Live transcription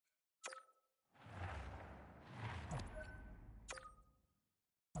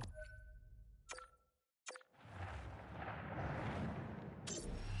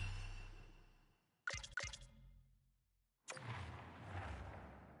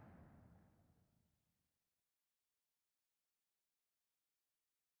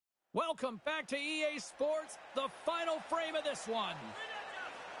Welcome back to EA Sports, the final frame of this one.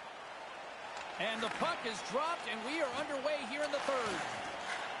 And the puck is dropped, and we are underway here in the third.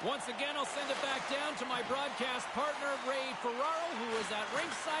 Once again, I'll send it back down to my broadcast partner, Ray Ferraro, who is at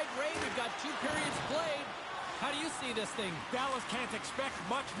ringside. Ray, we've got 2 periods played. How do you see this thing? Dallas can't expect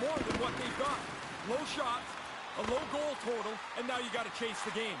much more than what they've got. Low shots, a low goal total, and now you got to chase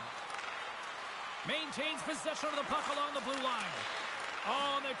the game. Maintains possession of the puck along the blue line.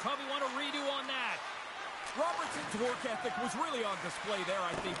 Oh, and they probably want a redo on that. Robertson's work ethic was really on display there, I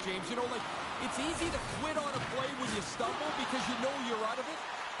think, James. You know, like, it's easy to quit on a play when you stumble because you know you're out of it,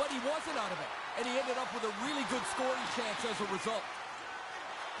 but he wasn't out of it, and he ended up with a really good scoring chance as a result.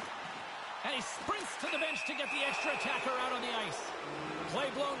 And he sprints to the bench to get the extra attacker out on the ice.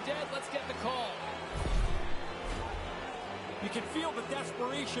 Play blown dead. Let's get the call. You can feel the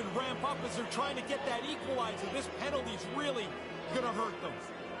desperation ramp up as they're trying to get that equalizer. This penalty's really going to hurt them.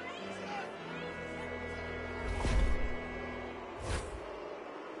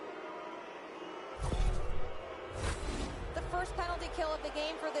 The first penalty kill of the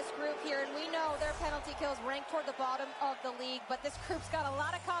game for this group here, and we know their penalty kills rank toward the bottom of the league, but this group's got a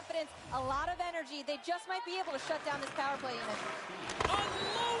lot of confidence, a lot of energy. They just might be able to shut down this power play unit.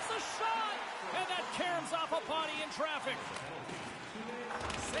 Unloads a shot, and that caroms off a body in traffic.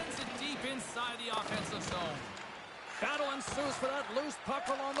 Sends it deep inside the offensive zone. Battle ensues for that loose puck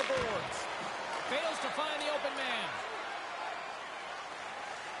along the boards. Fails to find the open man.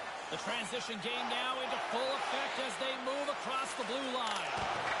 The transition game now into full effect as they move across the blue line.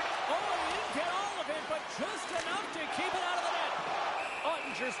 Oh, he didn't get all of it, but just enough to keep it out of the net.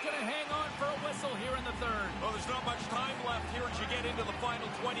 Ottinger's going to hang on for a whistle here in the third. Well, there's not much time left here as you get into the final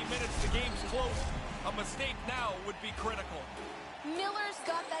 20 minutes. The game's close. A mistake now would be critical. Miller's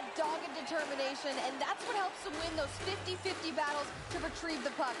got that dogged determination, and that's what helps him win those 50-50 battles to retrieve the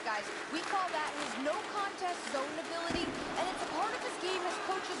puck, guys. We call that his no-contest zone ability, and it's a part of his game his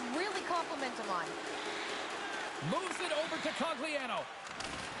coaches really compliment him on. Moves it over to Cogliano.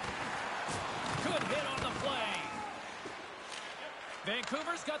 Good hit on the play.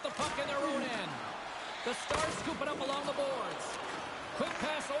 Vancouver's got the puck in their own end. The Stars scoop it up along the boards. Quick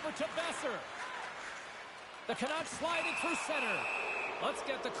pass over to Besser. The Canucks slide it through center. Let's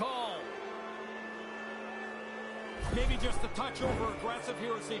get the call. Maybe just a touch over aggressive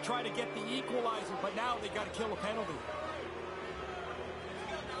here as they try to get the equalizer, but now they got to kill a penalty.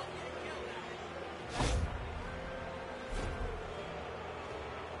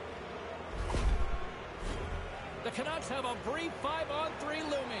 The Canucks have a brief 5-on-3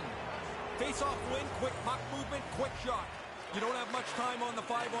 looming. Face-off win, quick puck movement, quick shot. You don't have much time on the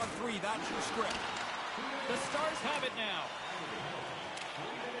 5-on-3. That's your script. The Stars have it now.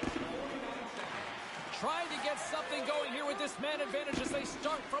 Trying to get something going here with this man advantage as they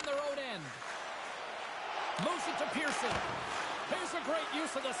start from their own end. Moves it to Pearson. There's a great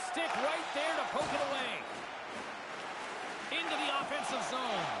use of the stick right there to poke it away. Into the offensive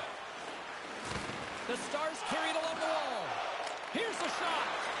zone. The Stars carry it along the wall. Here's the shot,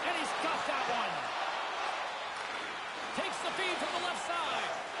 and he's got that one. Takes the feed from the left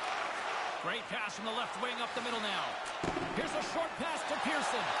side. Great pass from the left wing up the middle now. Here's a short pass to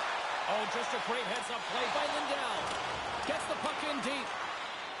Pearson. Oh, just a great heads-up play by Lindell. Gets the puck in deep.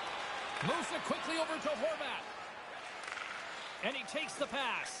 Moves it quickly over to Horvat. And he takes the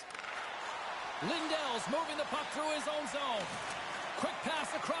pass. Lindell's moving the puck through his own zone. Quick pass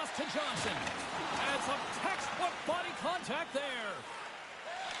across to Johnson. And some textbook body contact there.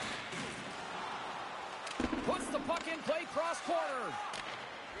 Puts the puck in play cross-corner.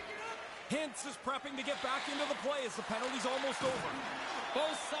 Hintz is prepping to get back into the play as the penalty's almost over.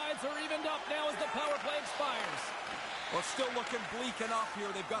 Both sides are evened up now as the power play expires. Well, still looking bleak enough here.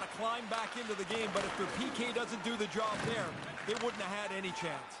 They've got to climb back into the game, but if their PK doesn't do the job there, they wouldn't have had any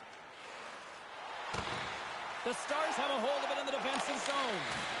chance. The Stars have a hold of it in the defensive zone.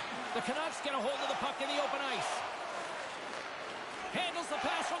 The Canucks get a hold of the puck in the open ice. Handles the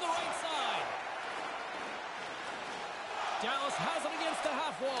pass from the right side. Dallas has it against the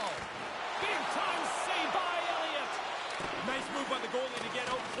half wall. Big time save by Elliott. Nice move by the goalie to get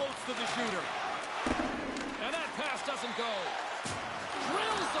out close to the shooter. And that pass doesn't go.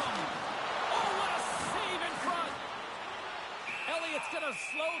 Drills him. Oh, what a save in front. Elliott's going to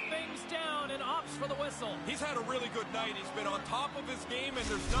slow things down and opts for the whistle. He's had a really good night. He's been on top of his game, and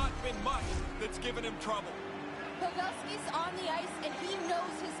there's not been much that's given him trouble. Pavelski's on the ice, and he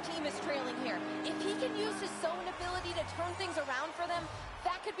knows his team is trailing here. If he can use his zone ability to turn things around for them,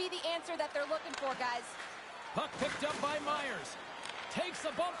 that could be the answer that they're looking for, guys. Puck picked up by Myers. Takes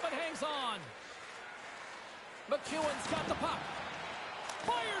a bump but hangs on. McEwen's got the puck.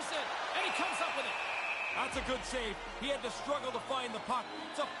 Fires it, and he comes up with it. That's a good save. He had to struggle to find the puck.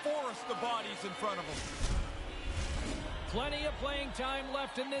 It's a forest of bodies in front of him. Plenty of playing time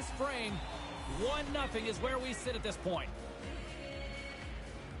left in this frame. 1-0 is where we sit at this point.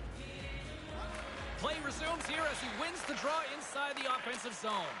 Play resumes here as he wins the draw inside the offensive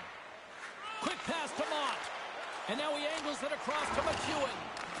zone. Quick pass to Mott. And now he angles it across to McEwen.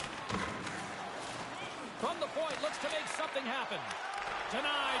 From the point, looks to make something happen.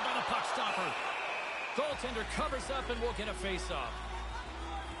 Denied by the puck stopper. Goaltender covers up and will get a face-off.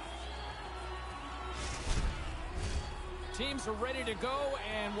 Teams are ready to go,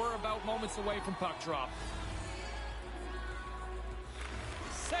 and we're about moments away from puck drop.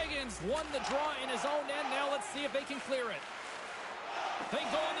 Sagan's won the draw in his own end. Now let's see if they can clear it. They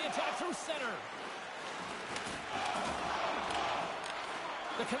go on the attack through center.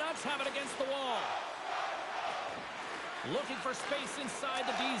 The Canucks have it against the wall. Looking for space inside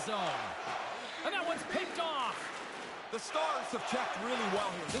the D zone. And that one's picked off. The Stars have checked really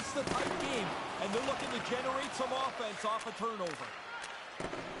well here. This is a tight game, and they're looking to generate some offense off a turnover.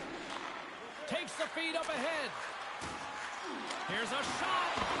 Takes the feed up ahead. Here's a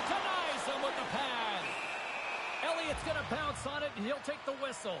shot. Denies him with the pad. Elliott's going to bounce on it, and he'll take the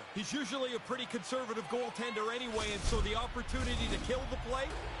whistle. He's usually a pretty conservative goaltender anyway, and so the opportunity to kill the play,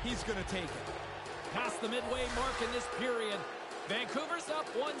 he's going to take it. Past the midway mark in this period. Vancouver's up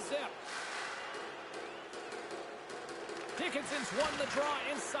 1-0. Dickinson's won the draw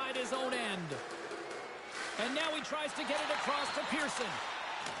inside his own end. And now he tries to get it across to Pearson.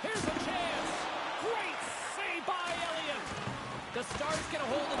 Here's a chance. Great save by Elliott. The Stars get a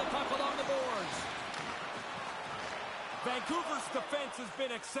hold of the puck along the boards. Vancouver's defense has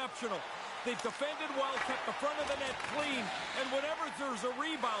been exceptional. They've defended well, kept the front of the net clean, and whenever there's a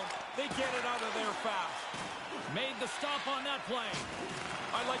rebound, they get it out of there fast. Made the stop on that play.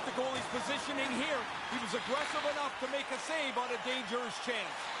 I like the goalie's positioning here. He was aggressive enough to make a save on a dangerous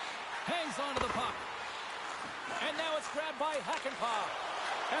chance. Hangs onto the puck. And now it's grabbed by Hakanpää.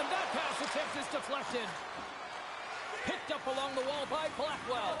 And that pass attempt is deflected. Picked up along the wall by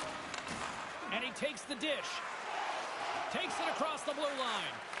Blackwell. And he takes the dish. Takes it across the blue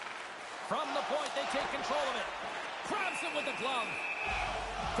line. From the point, they take control of it. Grabs it with the glove.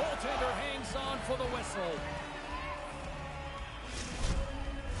 Goaltender hangs on for the whistle.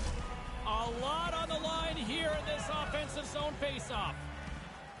 A lot on the line here in this offensive zone faceoff.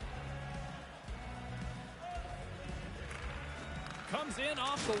 Comes in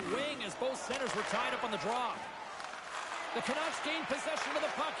off the wing as both centers were tied up on the draw. The Canucks gain possession of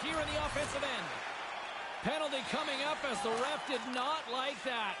the puck here in the offensive end. Penalty coming up as the ref did not like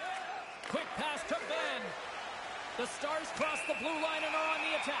that. Quick pass to Ben. The Stars cross the blue line and are on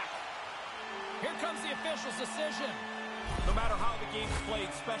the attack. Here comes the official's decision. No matter how the game's played,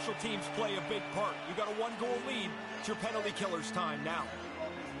 special teams play a big part. You got a one-goal lead. It's your penalty killer's time now.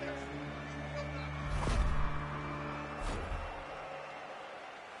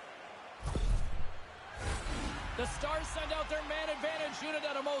 The Stars send out their man advantage unit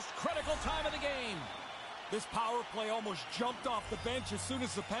at a most critical time of the game. This power play almost jumped off the bench as soon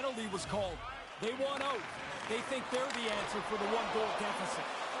as the penalty was called. They want out. They think they're the answer for the one-goal deficit.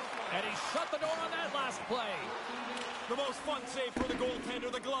 And he shut the door on that last play. The most fun save for the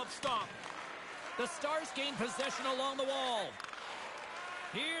goaltender, the glove stop. The Stars gain possession along the wall.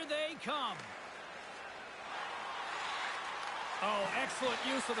 Here they come. Oh, excellent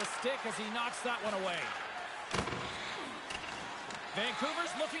use of the stick as he knocks that one away.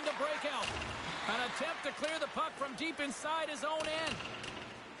 Vancouver's looking to break out. An attempt to clear the puck from deep inside his own end.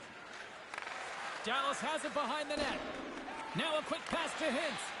 Dallas has it behind the net. Now a quick pass to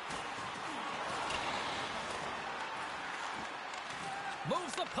Hintz.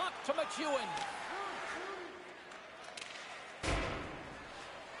 Moves the puck to McEwen.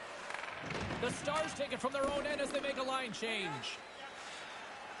 The Stars take it from their own end as they make a line change.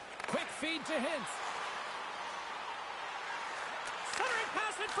 Quick feed to Hintz. Centering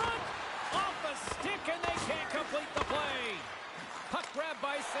pass in front. Off the stick, and they can't complete the play. Puck grabbed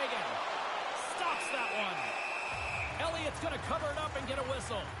by Sagan. Stops that one. Elliott's going to cover it up and get a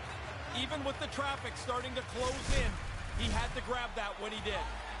whistle. Even with the traffic starting to close in, he had to grab that when he did.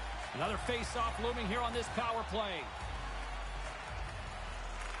 Another face-off looming here on this power play.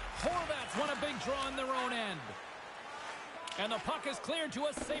 Horvats won a big draw in their own end. And the puck is cleared to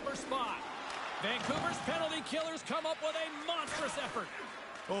a safer spot. Vancouver's penalty killers come up with a monstrous effort.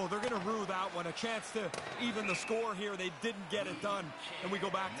 Oh, they're going to rue that one. A chance to even the score here. They didn't get it done. And we go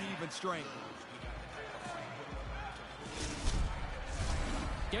back to even strength.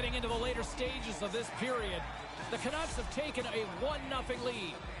 Getting into the later stages of this period, the Canucks have taken a 1-0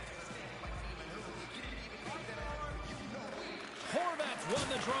 lead. Horvat's won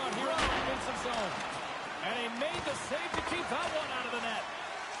the draw here in the defensive zone. And he made the save to keep that one out of the net.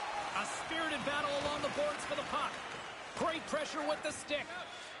 A spirited battle along the boards for the puck. Great pressure with the stick.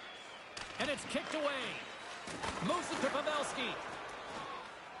 And it's kicked away. Moves it to Pavelski.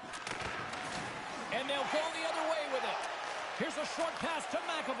 And they'll go the other way with it. Here's a short pass to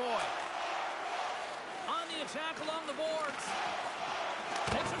McAvoy. On the attack along the boards.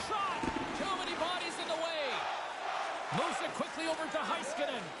 Takes a shot. Too many bodies in the way. Moves it quickly over to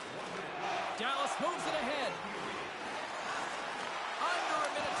Heiskanen. Dallas moves it ahead. Under a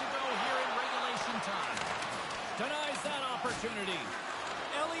minute to go here in regulation time. Denies that opportunity.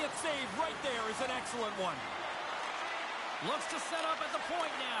 Elliott's save right there is an excellent one. Looks to set up at the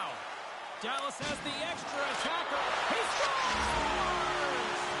point now. Dallas has the extra attacker. He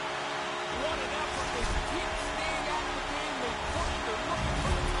scores! What an effort. They keep staying at the game. They push. They're looking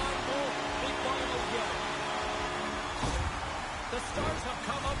for the time goal. They finally get it. The Stars have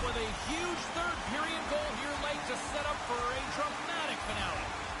come up with a huge third-period goal here late to set up for a dramatic finale.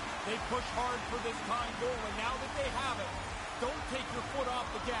 They push hard for this tying goal, and now that they have it, don't take your foot off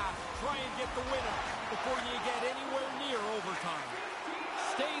the gas. Try and get the winner before you get anywhere near overtime.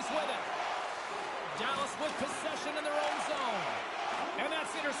 Stays with it. Dallas with possession in their own zone. And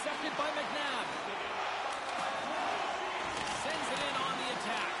that's intercepted by McNabb. Sends it in on the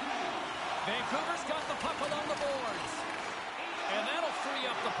attack. Vancouver's got the puck along the boards. And that'll free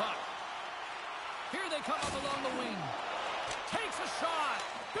up the puck. Here they come up along the wing. Takes a shot.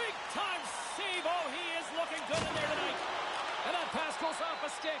 Big time save. Oh, he is looking good in there tonight. And that pass goes off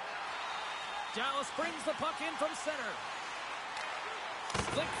a stick. Dallas brings the puck in from center.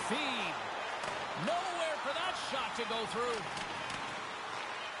 Slick feed. Nowhere for that shot to go through.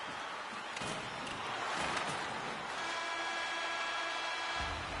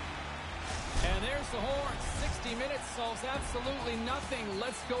 And there's the horn. 60 minutes solves absolutely nothing.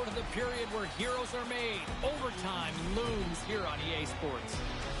 Let's go to the period where heroes are made. Overtime looms here on EA Sports.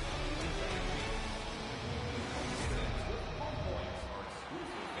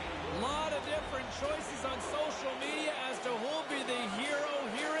 A lot of different choices on social media as to who'll be the hero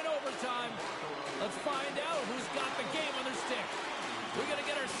here in overtime. Let's find out who's got the game on their stick. We're going to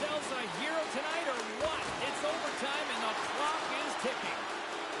get ourselves a hero tonight or what? It's overtime and the clock is ticking.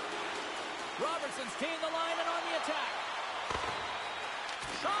 Robertson's gained the line and on the attack.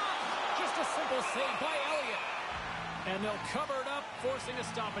 Shot! Just a simple save by Elliott. And they'll cover it up, forcing a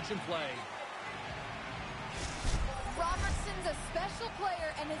stoppage in play. Robertson's a special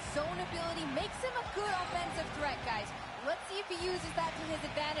player, and his zone ability makes him a good offensive threat, guys. Let's see if he uses that to his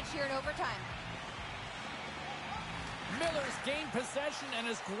advantage here in overtime. Miller's gained possession, and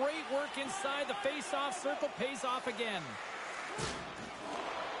his great work inside the face-off circle pays off again.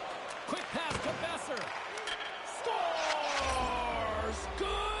 Quick pass to Besser. Scores!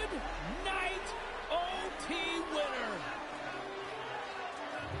 Good night, OT winner.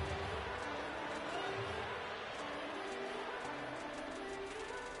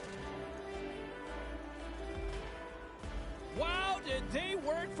 Wow, did they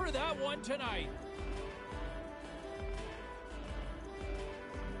work for that one tonight.